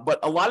 But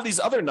a lot of these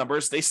other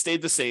numbers, they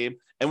stayed the same.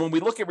 And when we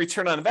look at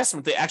return on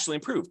investment, they actually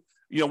improved.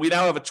 We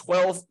now have a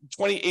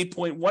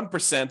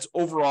 28.1%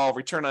 overall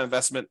return on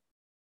investment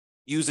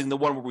using the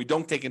one where we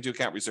don't take into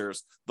account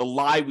reserves, the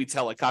lie we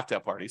tell at cocktail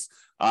parties.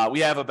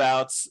 We have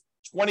about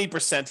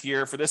 20%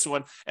 here for this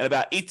one and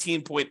about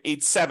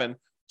 18.87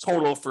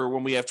 total for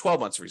when we have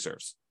 12 months of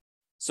reserves.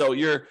 So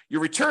your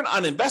return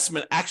on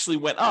investment actually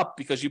went up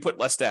because you put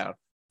less down,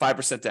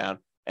 5% down,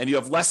 and you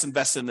have less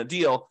invested in the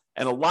deal.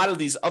 And a lot of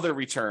these other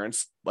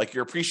returns, like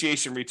your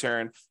appreciation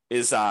return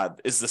is the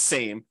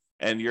same,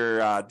 and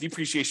your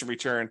depreciation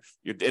return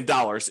in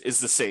dollars is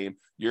the same.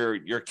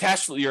 Your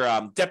cash flow, your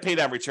debt pay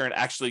down return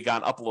actually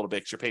gone up a little bit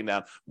because you're paying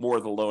down more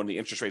of the loan. The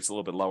interest rate's a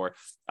little bit lower,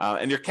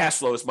 and your cash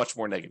flow is much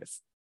more negative.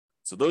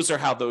 So those are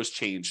how those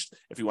changed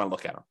if you want to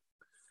look at them.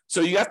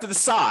 So you have to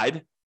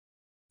decide,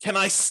 can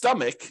I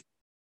stomach,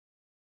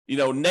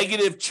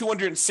 negative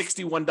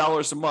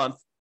 $261 a month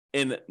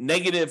in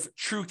negative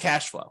true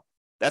cash flow?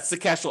 That's the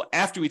cash flow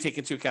after we take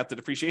into account the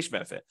depreciation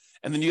benefit.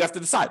 And then you have to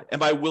decide,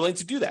 am I willing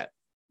to do that?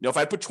 If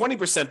I put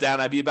 20%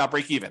 down, I'd be about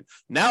break even.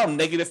 Now I'm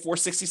negative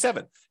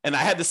 467. And I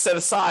had to set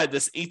aside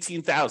this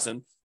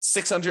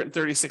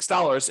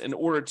 $18,636 in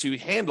order to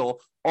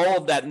handle all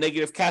of that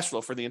negative cash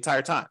flow for the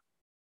entire time.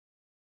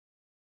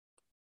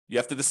 You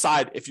have to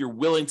decide if you're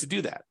willing to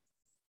do that.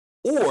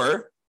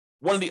 Or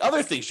one of the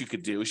other things you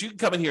could do is you can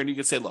come in here and you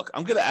can say, look,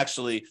 I'm going to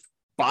actually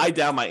buy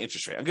down my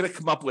interest rate. I'm going to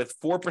come up with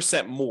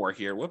 4% more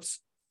here.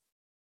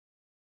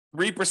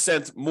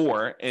 3%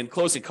 more in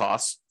closing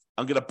costs.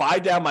 I'm going to buy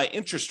down my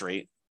interest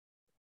rate.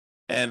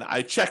 And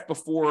I checked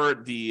before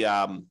the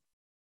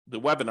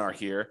webinar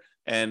here.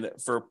 And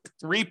for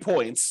 3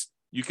 points,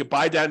 you could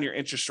buy down your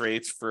interest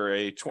rates for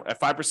a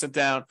 5%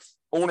 down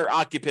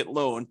owner-occupant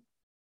loan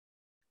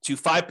to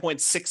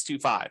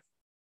 5.625.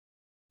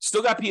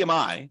 Still got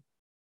PMI,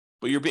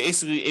 but you're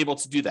basically able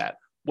to do that.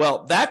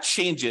 Well, that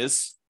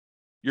changes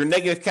your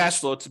negative cash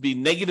flow to be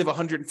negative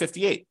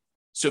 158.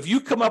 So if you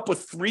come up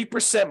with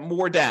 3%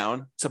 more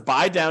down to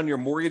buy down your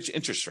mortgage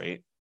interest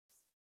rate,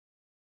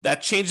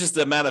 that changes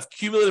the amount of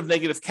cumulative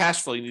negative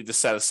cash flow you need to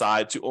set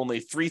aside to only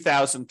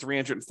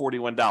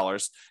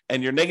 $3,341.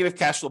 And your negative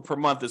cash flow per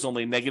month is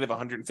only negative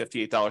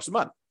 $158 a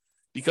month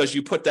because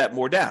you put that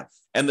more down.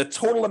 And the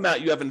total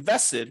amount you have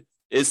invested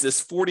is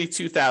this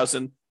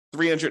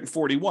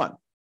 $42,341.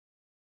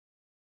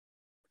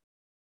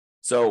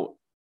 So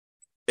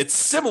it's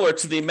similar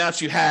to the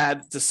amounts you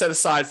had to set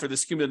aside for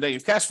this cumulative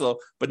negative cash flow,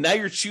 but now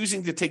you're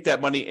choosing to take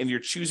that money and you're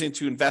choosing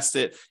to invest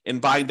it in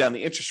buying down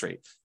the interest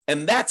rate.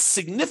 And that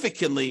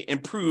significantly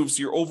improves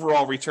your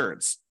overall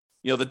returns.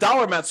 The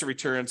dollar amounts of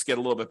returns get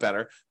a little bit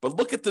better, but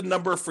look at the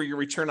number for your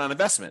return on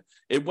investment.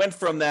 It went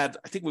from that,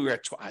 I think we were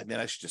at, I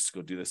should just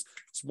go do this.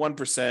 It's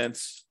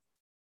 1%,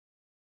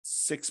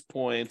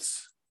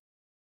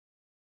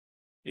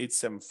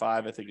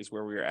 6.875, I think is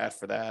where we were at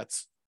for that.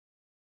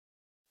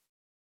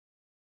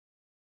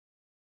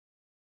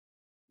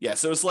 Yeah,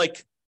 so it's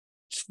like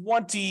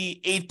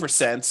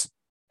 28%.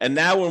 And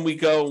now when we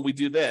go and we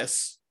do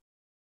this,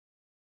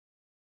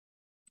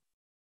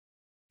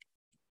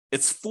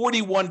 it's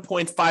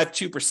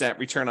 41.52%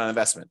 return on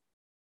investment.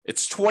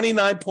 It's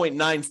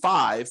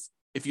 29.95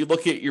 if you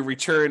look at your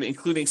return,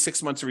 including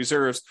 6 months of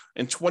reserves,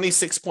 and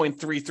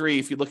 26.33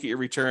 if you look at your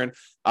return,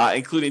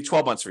 including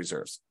 12 months of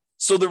reserves.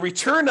 So the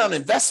return on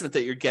investment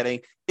that you're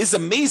getting is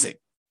amazing.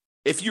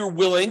 If you're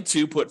willing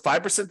to put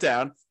 5%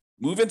 down,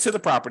 move into the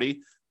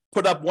property,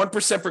 put up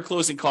 1% for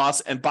closing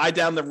costs, and buy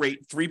down the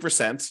rate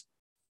 3%,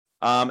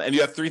 and you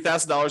have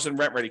 $3,000 in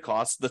rent-ready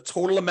costs, the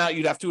total amount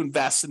you'd have to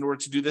invest in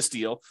order to do this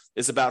deal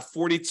is about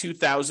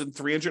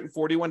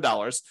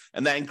 $42,341,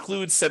 and that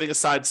includes setting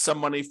aside some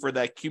money for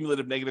that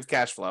cumulative negative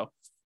cash flow,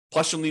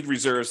 plus you'll need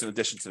reserves in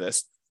addition to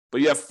this.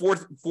 But you have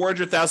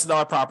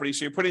 $400,000 property,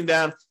 so you're putting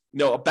down,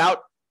 about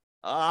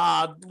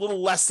a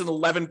little less than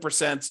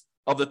 11%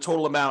 of the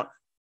total amount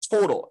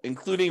total,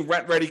 including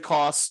rent-ready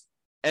costs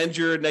and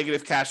your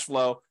negative cash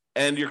flow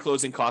and your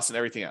closing costs and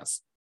everything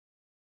else.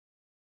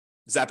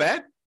 Is that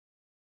bad?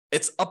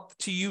 It's up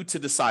to you to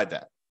decide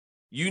that.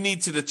 You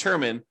need to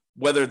determine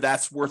whether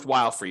that's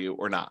worthwhile for you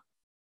or not.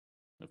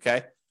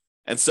 Okay?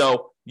 And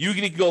so you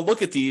need to go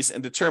look at these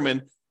and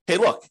determine, hey,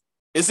 look,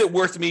 is it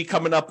worth me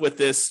coming up with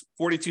this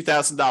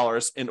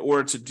 $42,000 in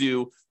order to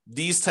do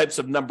these types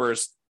of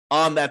numbers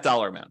on that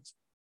dollar amount?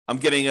 I'm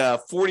getting a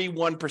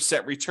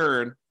 41%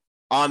 return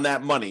on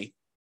that money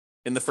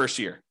in the first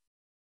year.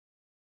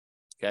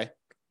 Okay?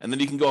 And then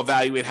you can go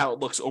evaluate how it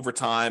looks over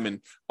time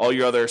and all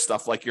your other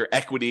stuff like your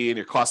equity and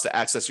your cost to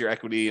access your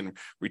equity and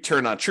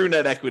return on true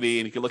net equity.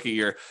 And you can look at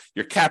your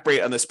cap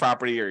rate on this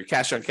property or your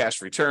cash on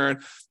cash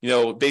return.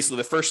 Basically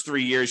the first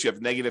 3 years you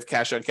have negative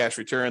cash on cash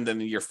return.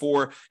 Then in year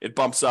 4, it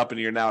bumps up and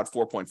you're now at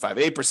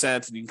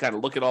 4.58%. And you can kind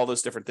of look at all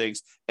those different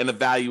things and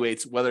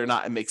evaluate whether or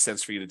not it makes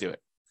sense for you to do it.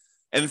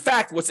 And in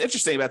fact, what's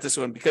interesting about this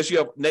one, because you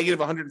have negative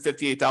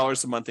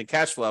 $158 a month in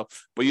cash flow,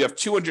 but you have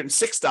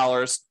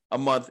 $206 a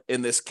month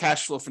in this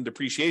cash flow from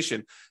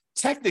depreciation,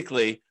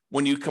 technically,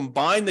 when you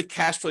combine the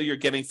cash flow you're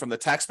getting from the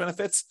tax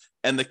benefits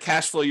and the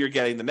cash flow you're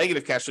getting, the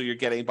negative cash flow you're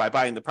getting by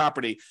buying the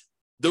property,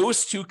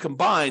 those two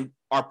combined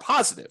are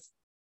positive.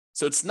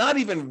 So it's not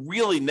even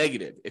really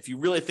negative if you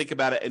really think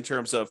about it in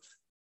terms of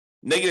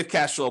negative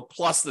cash flow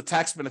plus the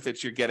tax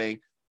benefits you're getting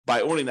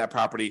by owning that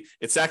property.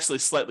 It's actually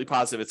slightly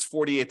positive. It's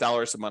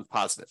 $48 a month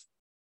positive,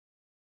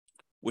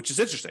 which is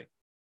interesting.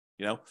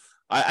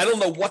 I don't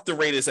know what the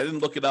rate is. I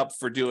didn't look it up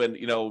for doing,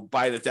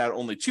 buying it down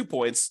only 2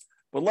 points,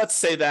 but let's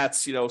say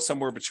that's,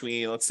 somewhere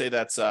between, let's say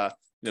that's,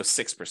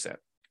 6%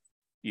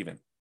 even.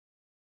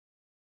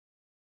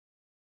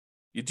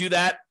 You do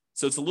that.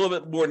 So it's a little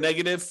bit more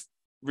negative.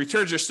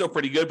 Returns are still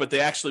pretty good, but they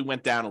actually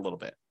went down a little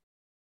bit.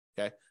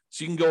 Okay.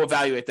 So you can go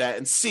evaluate that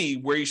and see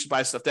where you should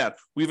buy stuff down.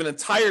 We have an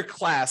entire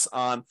class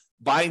on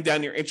buying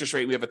down your interest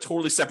rate. We have a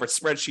totally separate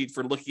spreadsheet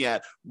for looking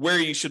at where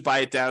you should buy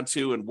it down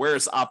to and where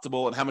it's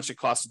optimal and how much it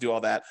costs to do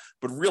all that.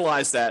 But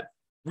realize that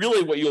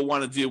really what you'll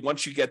want to do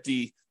once you get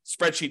the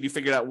spreadsheet, you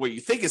figured out what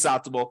you think is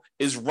optimal,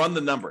 is run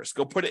the numbers.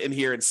 Go put it in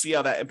here and see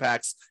how that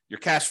impacts your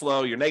cash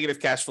flow, your negative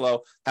cash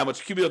flow, how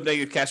much cumulative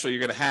negative cash flow you're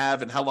going to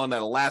have and how long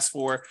that'll last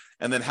for,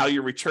 and then how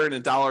your return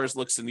in dollars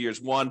looks in year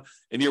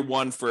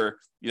one for,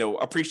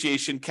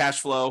 appreciation, cash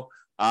flow,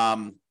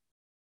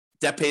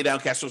 debt pay down,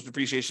 cash flows,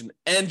 depreciation,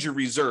 and your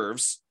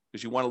reserves,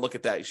 because you want to look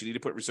at that. You should need to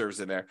put reserves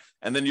in there.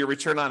 And then your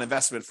return on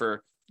investment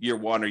for year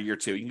 1 or year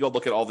 2. You can go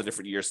look at all the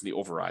different years in the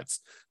overrides.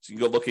 So you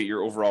can go look at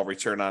your overall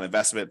return on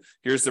investment.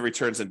 Here's the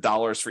returns in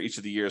dollars for each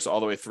of the years all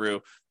the way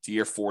through to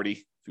year 40,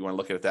 if you want to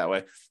look at it that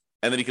way.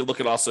 And then you can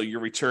look at also your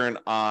return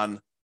on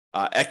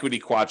equity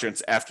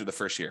quadrants after the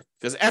first year.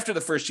 Because after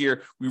the first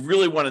year, we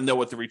really want to know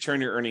what the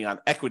return you're earning on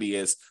equity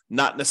is,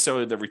 not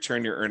necessarily the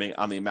return you're earning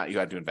on the amount you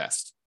had to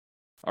invest.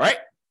 All right.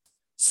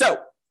 So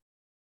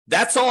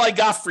that's all I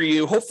got for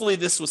you. Hopefully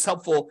this was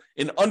helpful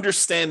in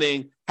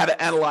understanding how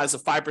to analyze a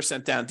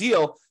 5% down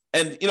deal.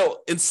 And,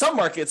 in some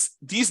markets,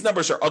 these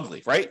numbers are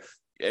ugly, right?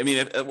 I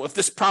mean, if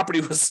this property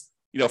was,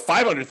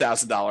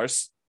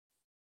 $500,000,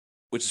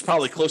 which is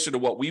probably closer to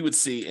what we would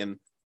see in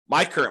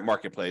my current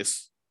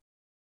marketplace,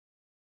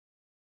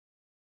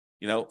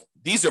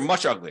 these are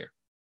much uglier.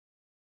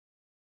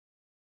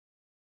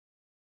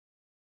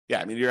 Yeah,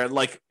 I mean, you're at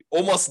like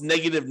almost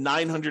negative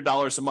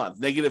 $900 a month,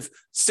 negative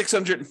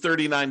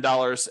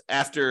 $639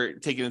 after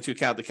taking into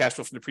account the cash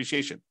flow from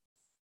depreciation.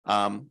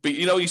 But,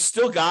 you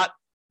still got,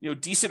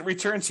 decent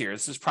returns here.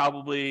 This is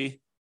probably,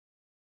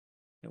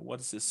 what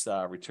is this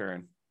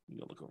return? Let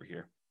me look over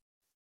here.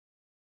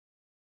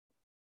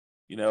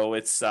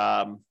 It's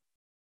the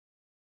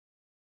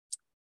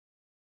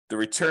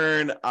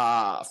return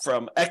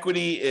from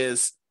equity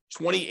is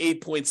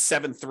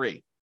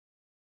 28.73.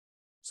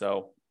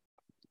 So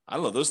I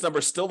don't know. Those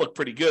numbers still look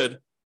pretty good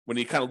when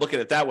you kind of look at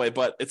it that way,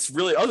 but it's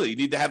really ugly. You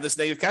need to have this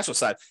negative cash flow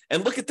side.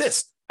 And look at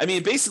this. I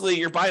mean, basically,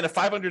 you're buying a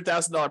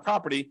 $500,000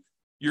 property.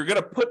 You're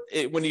going to put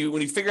it when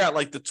you figure out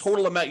like the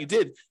total amount you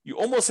did. You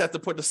almost have to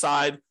put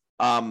aside,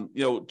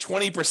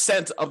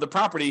 20% of the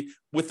property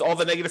with all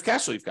the negative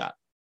cash flow you've got.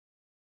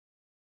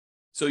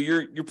 So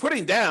you're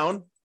putting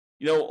down,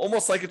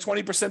 almost like a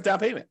 20% down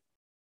payment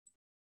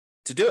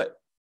to do it.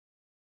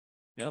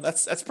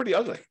 That's pretty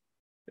ugly.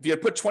 If you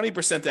had put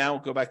 20%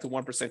 down, go back to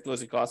 1%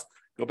 closing costs,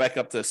 go back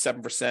up to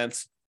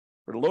 7%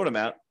 for the loan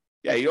amount,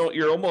 yeah,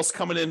 you're almost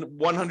coming in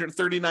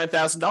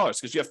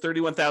 $139,000 because you have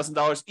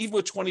 $31,000 even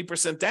with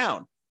 20%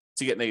 down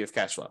to get negative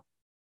cash flow.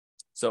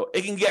 So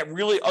it can get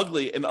really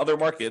ugly in other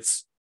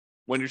markets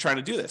when you're trying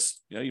to do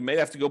this. You may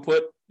have to go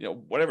put,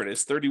 whatever it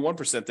is,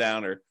 31%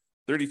 down or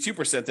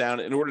 32% down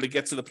in order to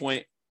get to the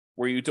point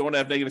where you don't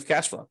have negative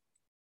cash flow.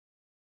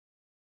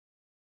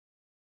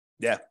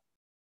 Yeah,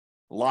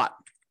 a lot.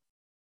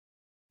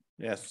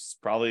 Yeah, it's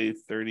probably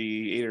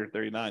 38 or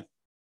 39.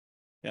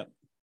 Yep.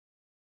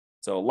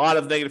 So a lot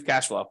of negative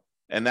cash flow,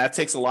 and that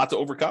takes a lot to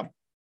overcome.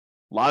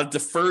 A lot of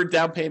deferred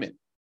down payment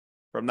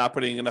from not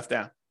putting enough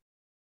down.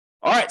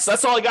 All right, so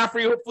that's all I got for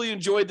you. Hopefully you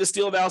enjoyed this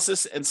deal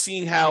analysis and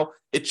seeing how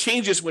it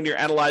changes when you're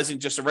analyzing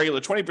just a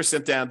regular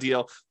 20% down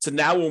deal to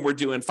now when we're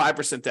doing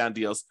 5% down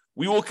deals.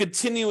 We will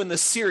continue in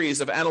this series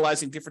of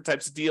analyzing different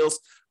types of deals.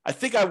 I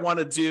think I want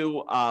to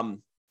do, I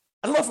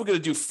don't know if we're going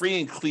to do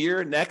free and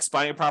clear next,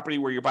 buying a property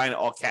where you're buying it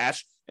all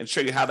cash and show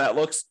you how that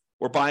looks,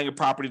 or buying a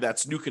property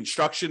that's new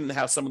construction and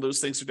how some of those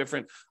things are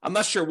different. I'm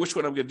not sure which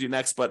one I'm going to do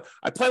next, but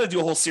I plan to do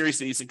a whole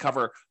series of these and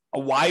cover a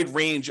wide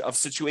range of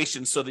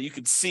situations so that you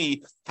can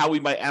see how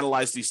we might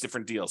analyze these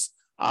different deals.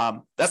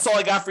 That's all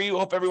I got for you.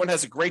 Hope everyone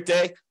has a great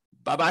day.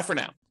 Bye-bye for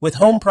now. With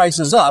home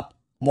prices up,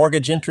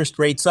 mortgage interest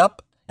rates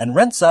up, and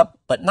rents up,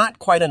 but not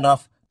quite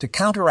enough to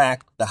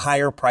counteract the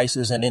higher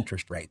prices and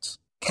interest rates,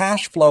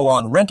 cash flow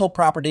on rental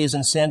properties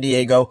in San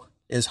Diego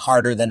is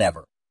harder than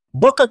ever.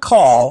 Book a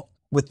call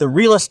with the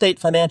Real Estate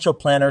Financial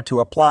Planner to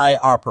apply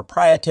our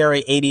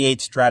proprietary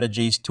 88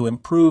 strategies to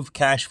improve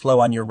cash flow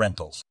on your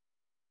rentals.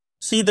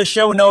 See the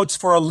show notes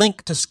for a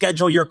link to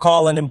schedule your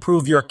call and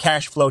improve your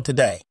cash flow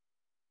today.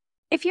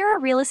 If you're a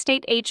real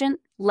estate agent,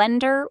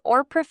 lender,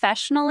 or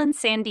professional in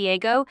San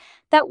Diego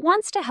that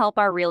wants to help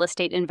our real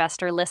estate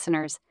investor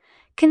listeners,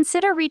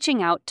 consider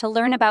reaching out to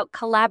learn about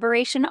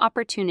collaboration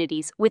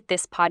opportunities with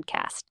this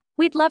podcast.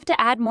 We'd love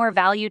to add more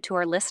value to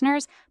our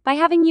listeners by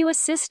having you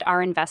assist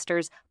our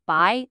investors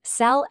buy,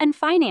 sell, and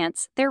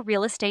finance their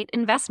real estate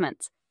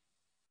investments.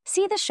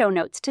 See the show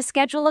notes to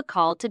schedule a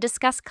call to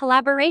discuss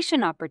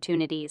collaboration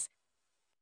opportunities.